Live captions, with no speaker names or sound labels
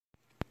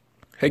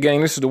Hey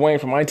gang, this is Dwayne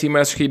from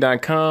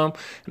ITMasterKey.com.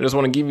 I just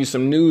want to give you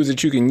some news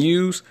that you can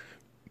use.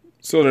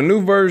 So the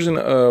new version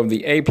of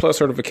the A+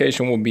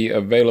 certification will be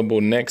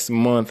available next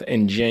month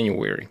in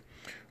January.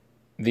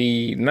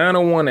 The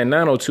 901 and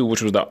 902,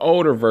 which was the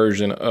older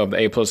version of the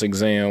A+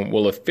 exam,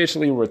 will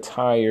officially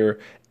retire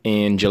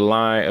in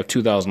July of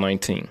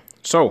 2019.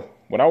 So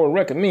what I would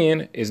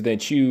recommend is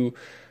that you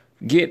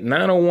get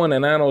 901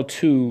 and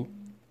 902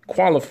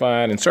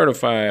 qualified and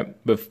certified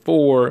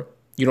before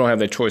you don't have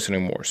that choice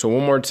anymore. So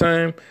one more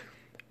time,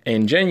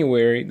 in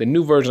January, the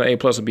new version of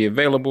A+ will be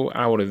available.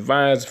 I would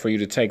advise for you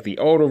to take the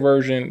older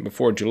version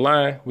before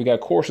July. We got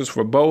courses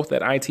for both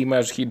at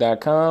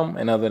itmasterkey.com.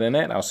 And other than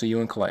that, I'll see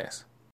you in class.